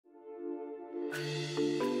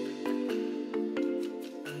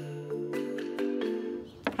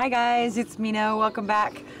Hi guys, it's Mina. Welcome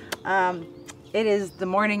back. It is the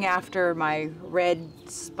morning after my red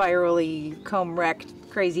spirally comb wrecked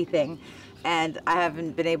crazy thing, and I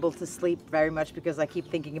haven't been able to sleep very much because I keep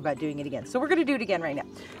thinking about doing it again. So we're going to do it again right now.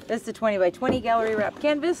 This is the 20 by 20 gallery wrap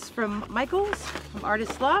canvas from Michaels, from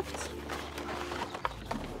Artist Loft.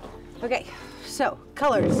 Okay, so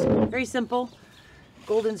colors, very simple.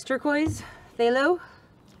 Golden's Turquoise Phthalo,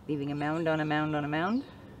 leaving a mound on a mound on a mound.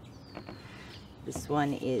 This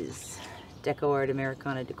one is DecoArt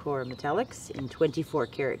Americana Decor Metallics in 24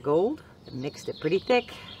 karat gold. I mixed it pretty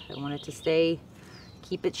thick. I want it to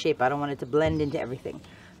keep its shape. I don't want it to blend into everything.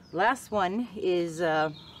 Last one is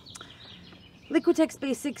Liquitex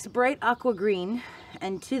Basics Bright Aqua Green,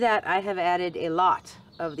 and to that I have added a lot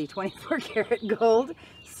of the 24 karat gold,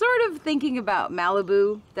 sort of thinking about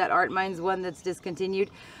Malibu. That Art Mine's one that's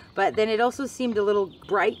discontinued, but then it also seemed a little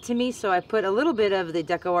bright to me, so I put a little bit of the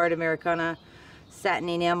DecoArt Americana Satin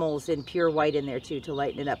Enamels in pure white in there too to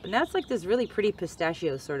lighten it up. And that's like this really pretty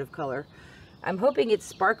pistachio sort of color. I'm hoping it's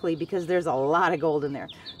sparkly because there's a lot of gold in there.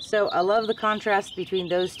 So I love the contrast between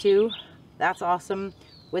those two. That's awesome.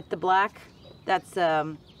 With the black, that's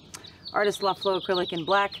Artist Loft Flow Acrylic in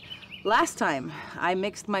black. Last time I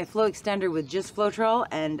mixed my flow extender with just Floetrol,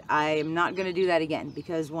 and I'm not going to do that again,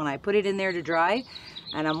 because when I put it in there to dry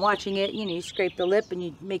and I'm watching it, you know, you scrape the lip and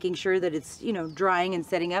you're making sure that it's, you know, drying and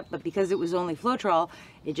setting up, but because it was only Floetrol,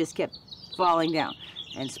 it just kept falling down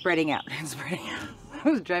and spreading out and spreading out. It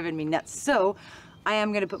was driving me nuts. So I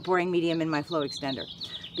am going to put pouring medium in my flow extender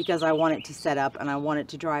because I want it to set up and I want it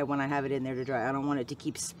to dry when I have it in there to dry. I don't want it to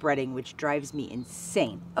keep spreading, which drives me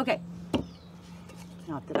insane. Okay.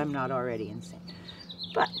 Not that I'm not already insane,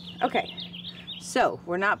 but okay. So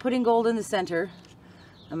we're not putting gold in the center.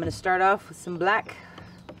 I'm going to start off with some black.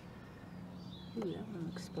 Ooh, that one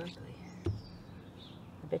looks sparkly.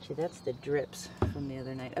 I bet you that's the drips from the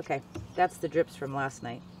other night. Okay, that's the drips from last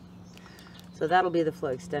night. So that'll be the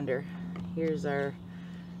flow extender. Here's our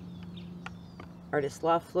Artist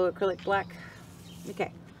Loft Flow Acrylic Black.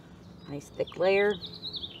 Okay, nice thick layer.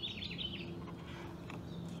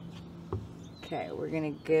 Okay, we're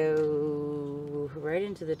gonna go right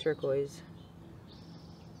into the turquoise.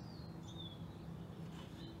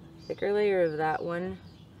 Thicker layer of that one,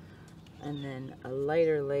 and then a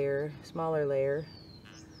lighter layer, smaller layer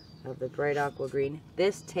of the bright aqua green.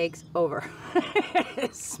 This takes over.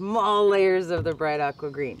 Small layers of the bright aqua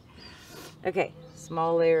green. Okay,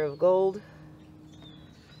 small layer of gold.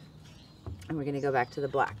 And we're gonna go back to the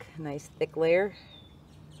black. Nice thick layer.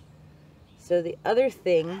 So the other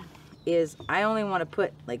thing is I only want to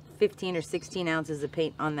put like 15 or 16 ounces of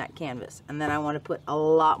paint on that canvas, and then I want to put a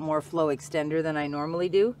lot more flow extender than I normally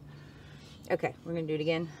do. Okay, we're gonna do it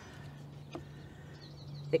again.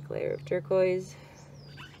 Thick layer of turquoise,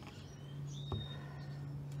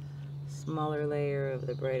 smaller layer of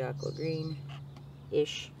the bright aqua green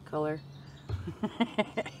ish color,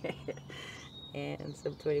 and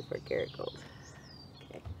some 24 karat gold.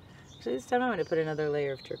 Okay, so this time I'm going to put another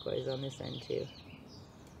layer of turquoise on this end too.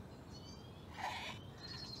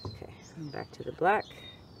 Okay, and back to the black.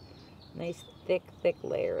 Nice thick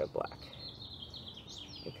layer of black.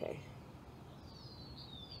 Okay.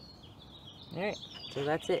 Alright, so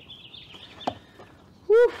that's it.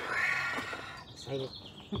 Woo! Excited.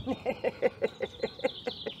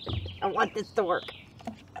 I want this to work.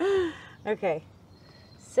 Okay,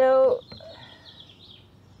 so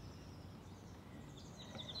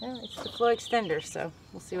well, it's the flow extender, so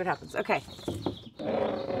we'll see what happens. Okay.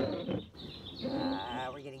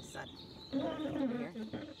 We're getting sun. Over here.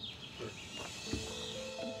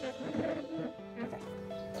 Okay.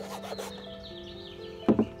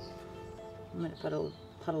 I'm going to put a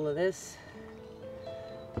puddle of this.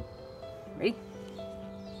 Ready?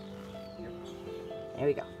 There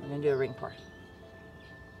we go. I'm going to do a ring pour.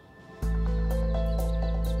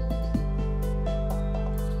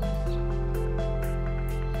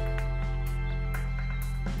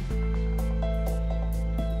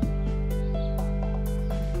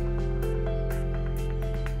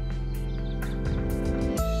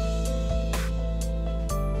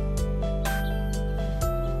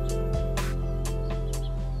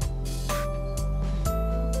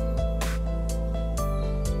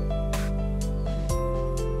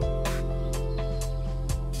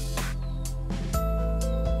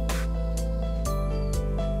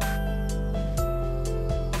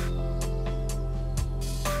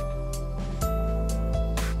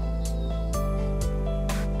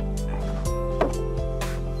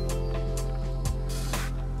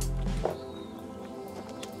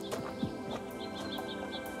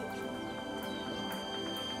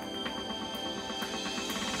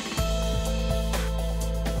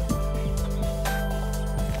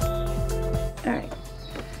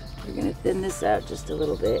 thin this out just a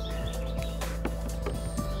little bit.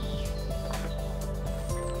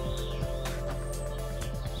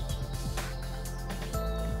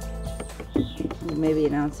 Maybe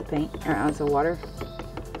an ounce of paint or ounce of water.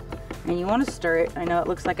 And you want to stir it. I know it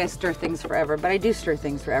looks like I stir things forever, but I do stir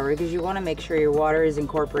things forever because you want to make sure your water is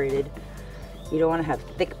incorporated. You don't want to have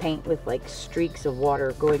thick paint with like streaks of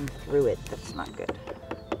water going through it. That's not good.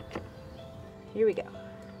 Here we go.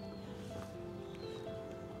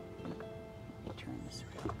 Turn this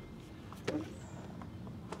around.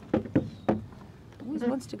 Always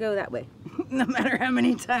wants to go that way. No matter how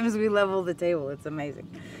many times we level the table, it's amazing.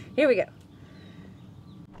 Here we go.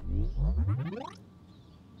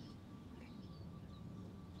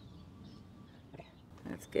 Okay,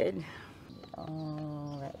 that's good. Get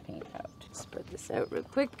all that paint out. Spread this out real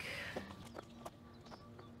quick.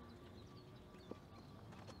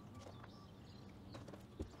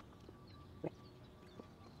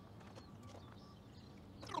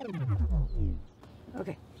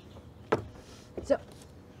 Okay, so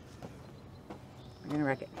we're gonna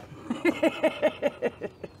wreck it.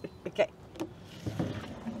 Okay.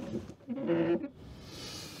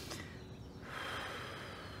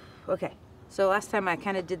 Okay, so last time I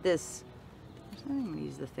kind of did this, I'm gonna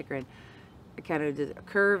use the thicker end. I kind of did a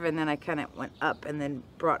curve and then I kind of went up and then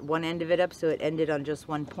brought one end of it up so it ended on just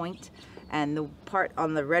one point. And the part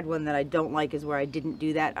on the red one that I don't like is where I didn't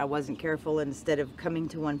do that. I wasn't careful. Instead of coming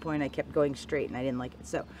to one point, I kept going straight and I didn't like it.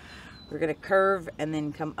 So we're gonna curve and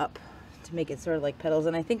then come up to make it sort of like petals.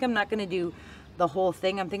 And I think I'm not gonna do the whole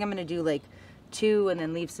thing. I think I'm gonna do like 2 and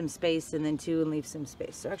then leave some space and then 2 and leave some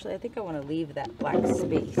space. So actually I think I wanna leave that black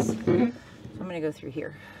space. So I'm gonna go through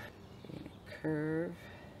here. I'm gonna curve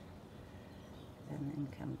and then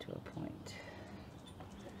come to a point.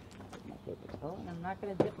 My paper towel, and I'm not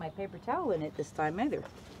going to dip my paper towel in it this time either,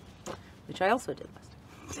 which I also did last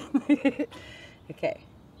time. Okay.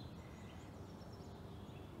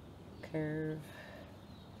 Curve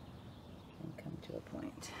and come to a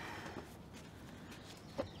point.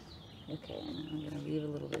 Okay, and I'm going to leave a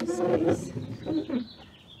little bit of space.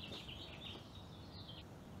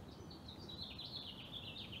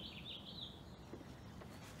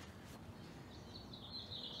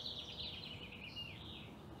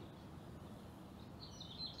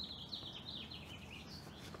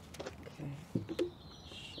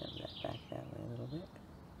 Shove that back that way a little bit.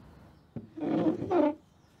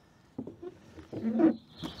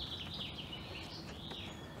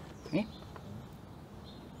 Okay.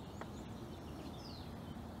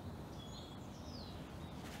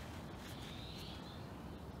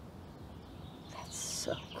 That's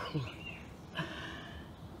so cool.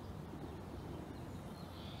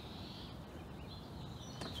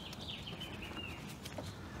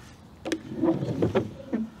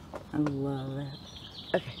 I love that.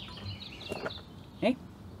 Okay. Okay.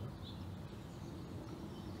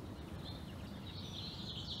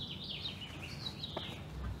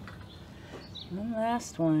 And the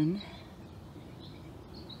last one.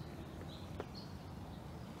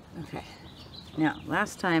 Okay. Now,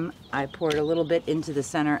 last time I poured a little bit into the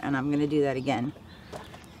center and I'm going to do that again.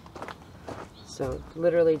 So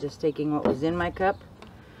literally just taking what was in my cup.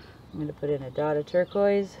 I'm going to put in a dot of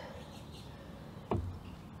turquoise.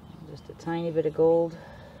 Just a tiny bit of gold,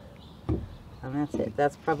 and that's it.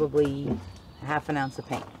 That's probably ½ an ounce of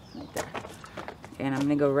paint right there. Okay, and I'm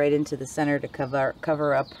gonna go right into the center to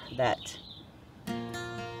cover up that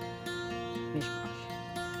mishmash.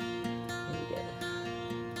 There we go.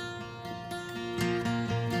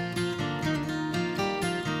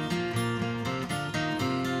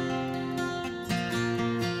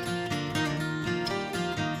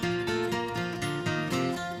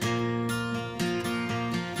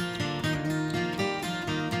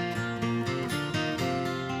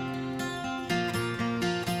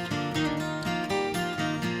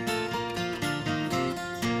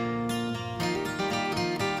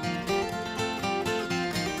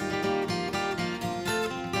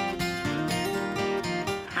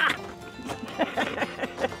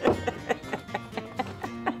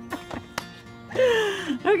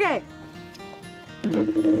 Okay.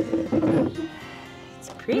 It's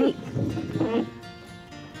pretty.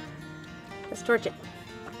 Let's torch it.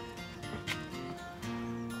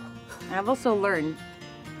 And I've also learned,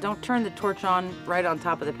 don't turn the torch on right on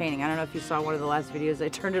top of the painting. I don't know if you saw one of the last videos, I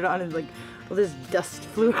turned it on and like, well, this dust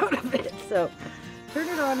flew out of it. So turn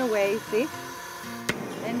it on away, see?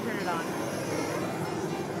 Then turn it on.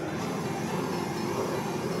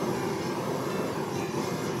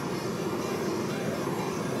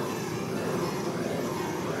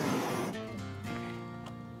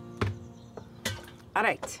 All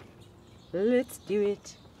right, let's do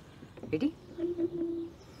it. Ready?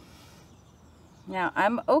 Now,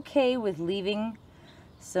 I'm okay with leaving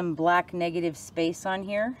some black negative space on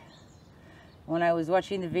here. When I was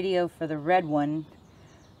watching the video for the red one,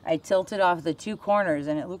 I tilted off the two corners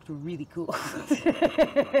and it looked really cool.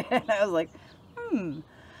 And I was like,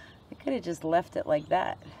 I could have just left it like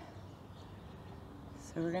that.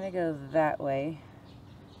 So we're gonna go that way.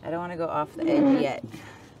 I don't want to go off the edge yet.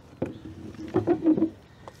 I'm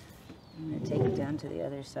gonna take it down to the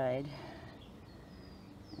other side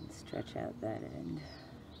and stretch out that end.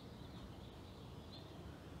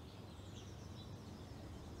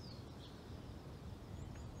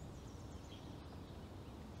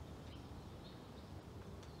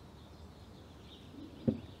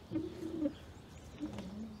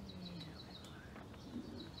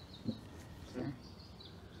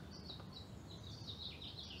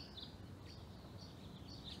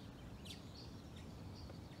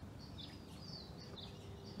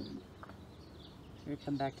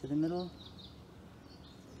 Come back to the middle.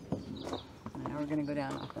 Now we're going to go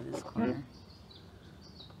down off of this corner.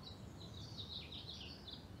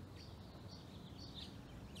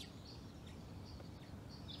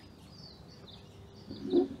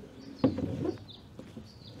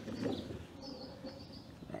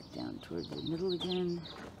 Back down towards the middle again.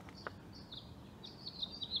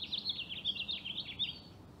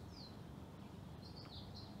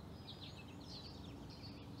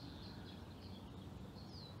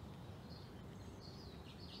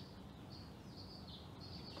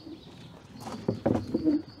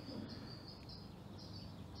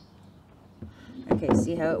 Okay,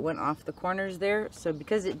 see how it went off the corners there? So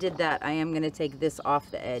because it did that, I am going to take this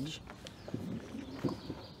off the edge.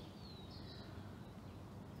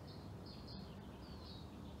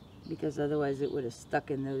 Because otherwise it would have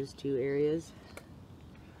stuck in those two areas.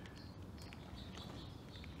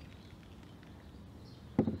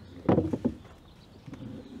 I'm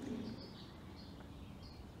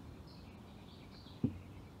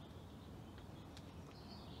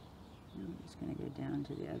just going to go down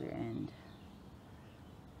to the other end.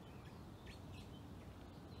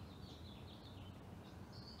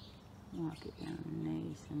 Walk it down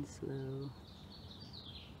nice and slow.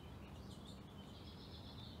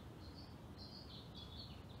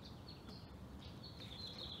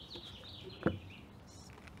 Take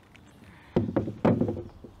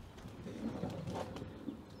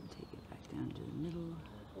it back down to the middle.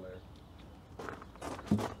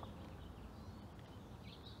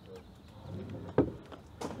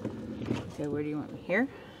 Okay, where do you want me? Here?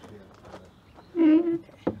 Okay.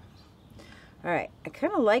 Alright, I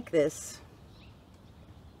kind of like this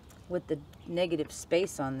with the negative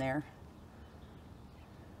space on there.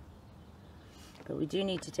 But we do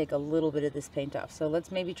need to take a little bit of this paint off. So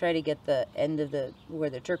let's maybe try to get the end of the,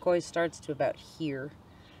 where the turquoise starts to about here,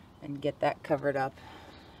 and get that covered up.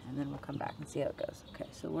 And then we'll come back and see how it goes. Okay,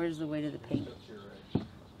 so where's the weight of the paint?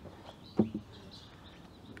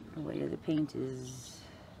 The weight of the paint is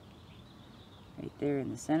right there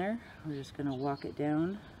in the center. We're just going to walk it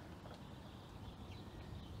down.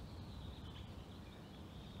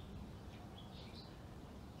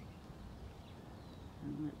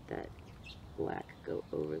 And let that black go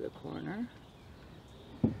over the corner.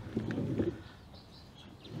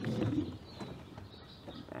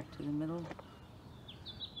 Back to the middle.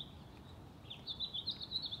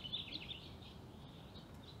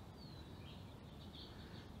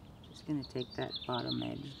 Just going to take that bottom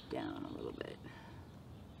edge down a little bit.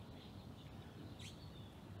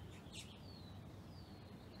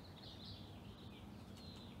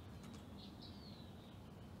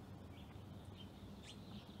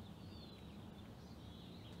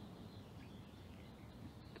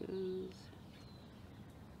 Goes.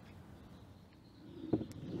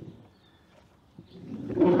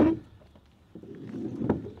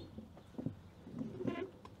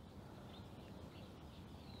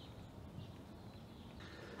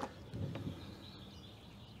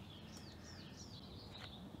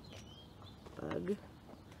 Bug.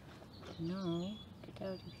 No, get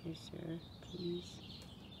out of here, sir, please.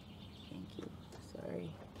 Thank you. Sorry.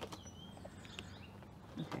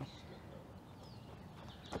 Okay.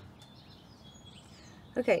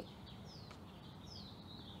 Okay.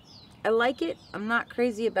 I like it. I'm not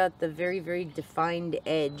crazy about the very, very defined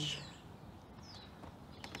edge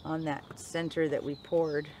on that center that we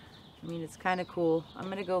poured. I mean, it's kind of cool. I'm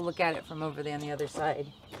going to go look at it from over there on the other side.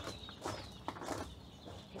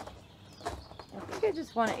 I think I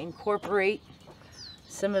just want to incorporate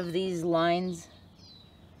some of these lines.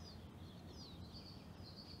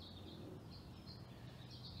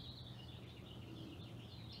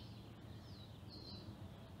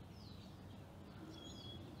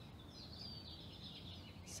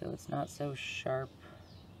 so it's not so sharp.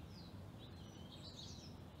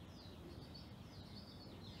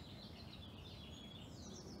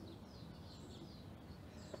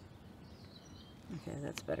 Okay,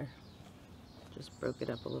 that's better. Just broke it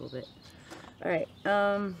up a little bit. All right,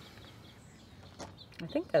 I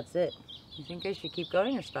think that's it. You think I should keep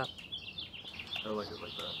going or stop? I like it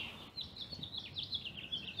like that.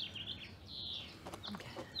 Okay.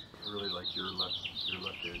 I really like your left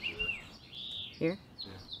edge there. Here? Yeah.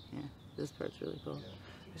 Yeah, this part's really cool. Yeah.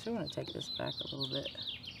 I still want to take this back a little bit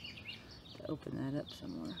to open that up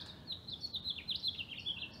some more.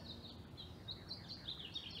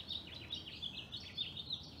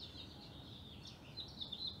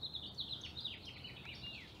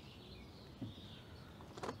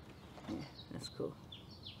 Yeah, that's cool.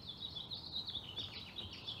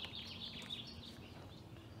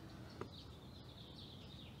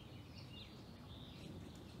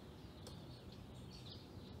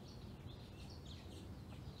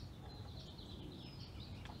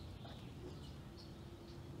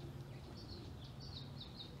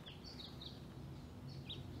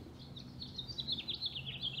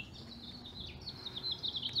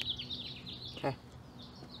 Okay.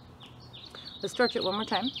 Let's torch it one more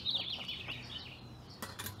time.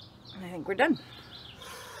 And I think we're done.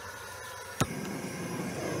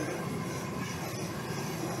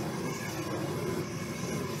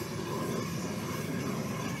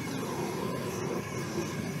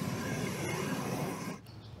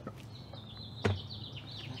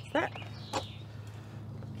 That's that.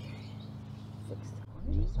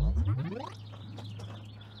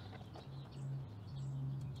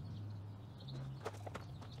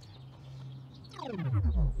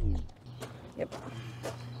 Yep.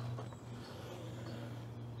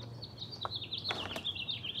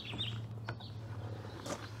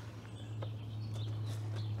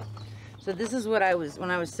 So this is what I was,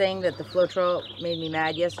 when I was saying that the Floetrol made me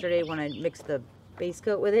mad yesterday when I mixed the base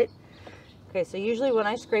coat with it. Okay, so usually when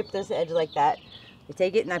I scrape this edge like that, I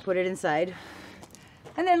take it and I put it inside.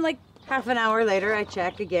 And then like half an hour later, I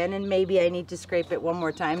check again and maybe I need to scrape it one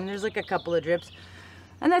more time. And there's like a couple of drips.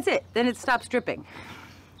 And that's it. Then it stops dripping.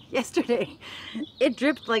 Yesterday, it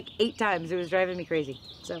dripped like 8 times. It was driving me crazy.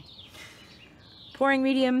 So, pouring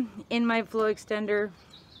medium in my flow extender.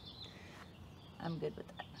 I'm good with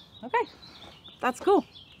that. Okay, that's cool.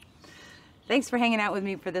 Thanks for hanging out with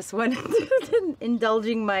me for this one.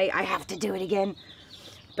 Indulging my, I have to do it again.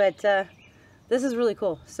 But this is really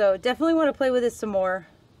cool. So definitely want to play with this some more.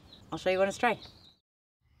 I'll show you when it's dry.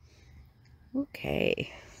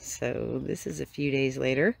 Okay, so this is a few days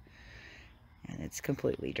later. And it's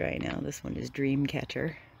completely dry now. This one is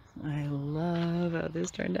DreamCatcher. I love how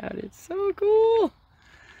this turned out. It's so cool.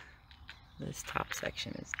 This top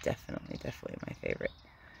section is definitely my favorite.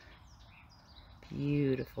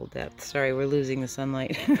 Beautiful depth. Sorry, we're losing the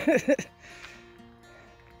sunlight.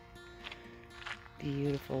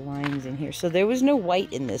 Beautiful lines in here. So there was no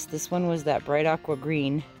white in this. This one was that bright aqua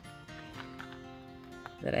green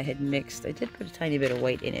that I had mixed. I did put a tiny bit of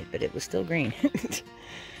white in it, but it was still green.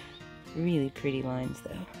 Really pretty lines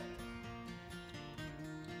though.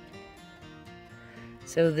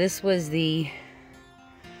 So this was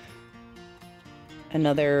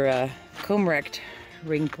another comb rect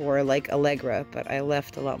ring pour like Allegra, but I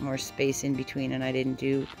left a lot more space in between and I didn't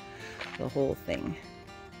do the whole thing.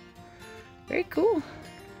 Very cool.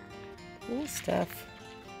 Cool stuff.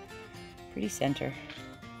 Pretty center.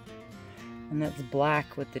 And that's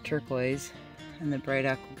black with the turquoise and the bright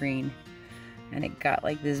aqua green. And it got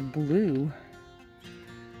like this blue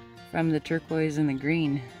from the turquoise and the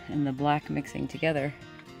green and the black mixing together.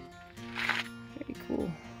 Very cool.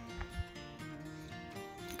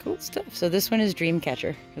 Cool stuff. So this one is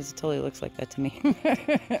DreamCatcher because it totally looks like that to me.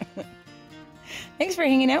 Thanks for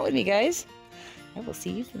hanging out with me, guys. I will see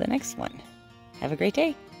you for the next one. Have a great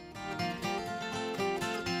day.